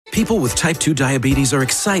People with type 2 diabetes are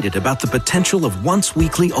excited about the potential of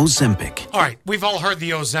once-weekly Ozempic. All right, we've all heard the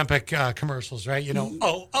Ozempic commercials, right? You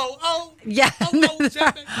know, Yeah.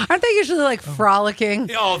 Ozempic. Aren't they usually like frolicking?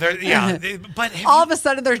 But All of a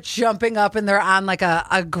sudden they're jumping up and they're on like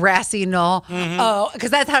a grassy knoll. Mm-hmm. Oh,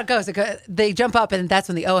 because that's how it goes. They jump up and that's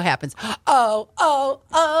when the O happens. Ozempic.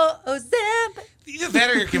 Either that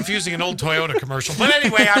or you're confusing an old Toyota commercial. But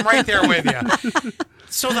anyway, I'm right there with you.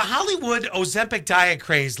 So the Hollywood Ozempic diet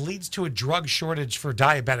craze leads to a drug shortage for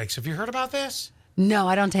diabetics. Have you heard about this? No,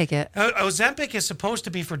 I don't take it. Ozempic is supposed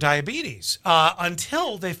to be for diabetes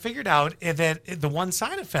until they figured out that the one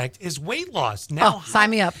side effect is weight loss. Now, sign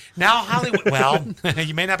me up. Now Hollywood, well,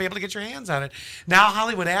 you may not be able to get your hands on it. Now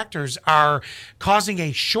Hollywood actors are causing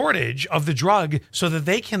a shortage of the drug so that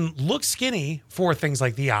they can look skinny for things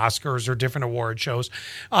like the Oscars or different award shows.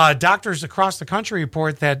 Doctors across the country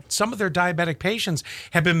report that some of their diabetic patients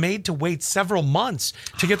have been made to wait several months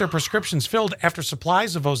to get their prescriptions filled after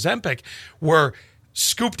supplies of Ozempic were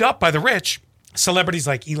scooped up by the rich. Celebrities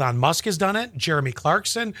like Elon Musk has done it, Jeremy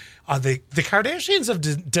Clarkson. The Kardashians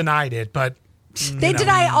have denied it, but they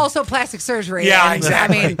deny also plastic surgery. Yeah,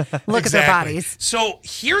 exactly. I mean, look at their bodies. So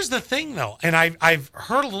here's the thing, though, and I've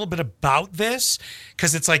heard a little bit about this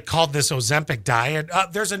because it's like called this Ozempic diet.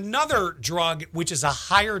 There's another drug which is a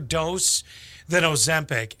higher dose than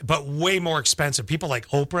Ozempic, but way more expensive. People like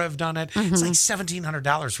Oprah have done it. Mm-hmm. It's like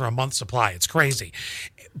 $1,700 for a month's supply. It's crazy.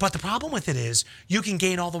 But the problem with it is you can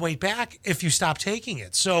gain all the weight back if you stop taking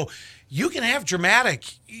it. So you can have dramatic,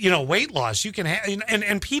 weight loss. You can have,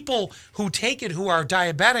 and people who take it who are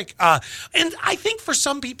diabetic, and I think for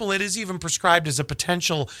some people it is even prescribed as a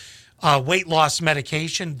potential weight loss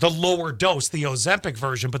medication, the lower dose, the Ozempic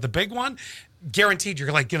version, but the big one, guaranteed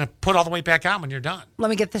you're like going to put all the weight back on when you're done. Let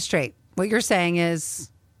me get this straight. What you're saying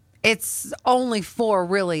is it's only for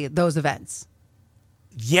really those events.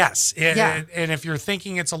 Yes. And if you're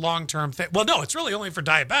thinking it's a long-term thing, well, no, it's really only for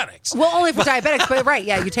diabetics. Well, only for diabetics, but right.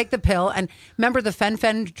 Yeah. You take the pill and remember the fen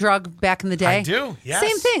drug back in the day? I do. Yes.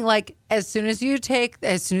 Same thing. Like as soon as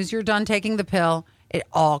you're done taking the pill, it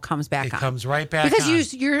all comes back on. It comes right back because on.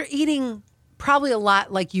 Because you're eating probably a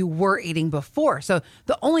lot like you were eating before. So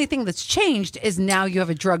the only thing that's changed is now you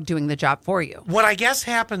have a drug doing the job for you. What I guess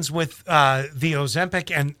happens with the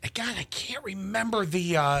Ozempic, and God, I can't remember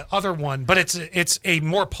the other one, but it's a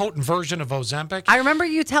more potent version of Ozempic. I remember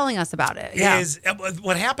you telling us about it. Yeah.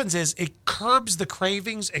 What happens is it curbs the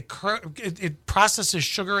cravings. It processes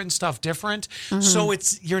sugar and stuff different. Mm-hmm. So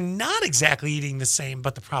you're not exactly eating the same,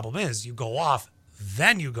 but the problem is you go off.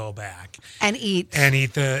 Then you go back and eat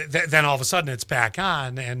then all of a sudden it's back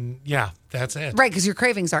on, and that's it. Right, because your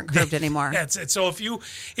cravings aren't curbed anymore. That's it. So if you're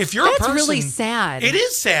that's a person, really sad. It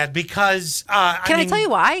is sad because Can I tell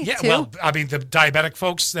you why? Yeah, too? well, I mean the diabetic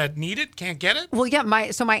folks that need it can't get it. Well, yeah,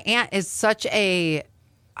 my aunt is such a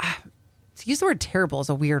to use the word terrible is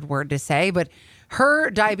a weird word to say, but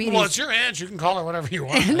her diabetes. Well, it's your aunt. You can call her whatever you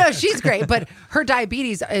want. No, she's great, but her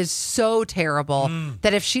diabetes is so terrible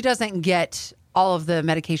that if she doesn't get all of the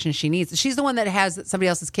medication she needs. She's the one that has somebody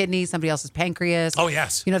else's kidney, somebody else's pancreas. Oh,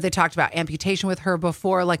 yes. They talked about amputation with her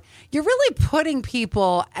before. Like, you're really putting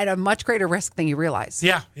people at a much greater risk than you realize.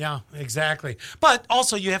 Yeah, exactly. But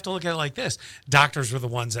also, you have to look at it like this. Doctors were the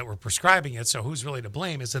ones that were prescribing it, so who's really to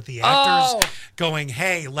blame? Is it the actors going,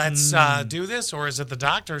 hey, let's do this? Or is it the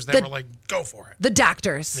doctors that were like, go for it? The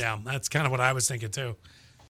doctors. Yeah, that's kind of what I was thinking, too.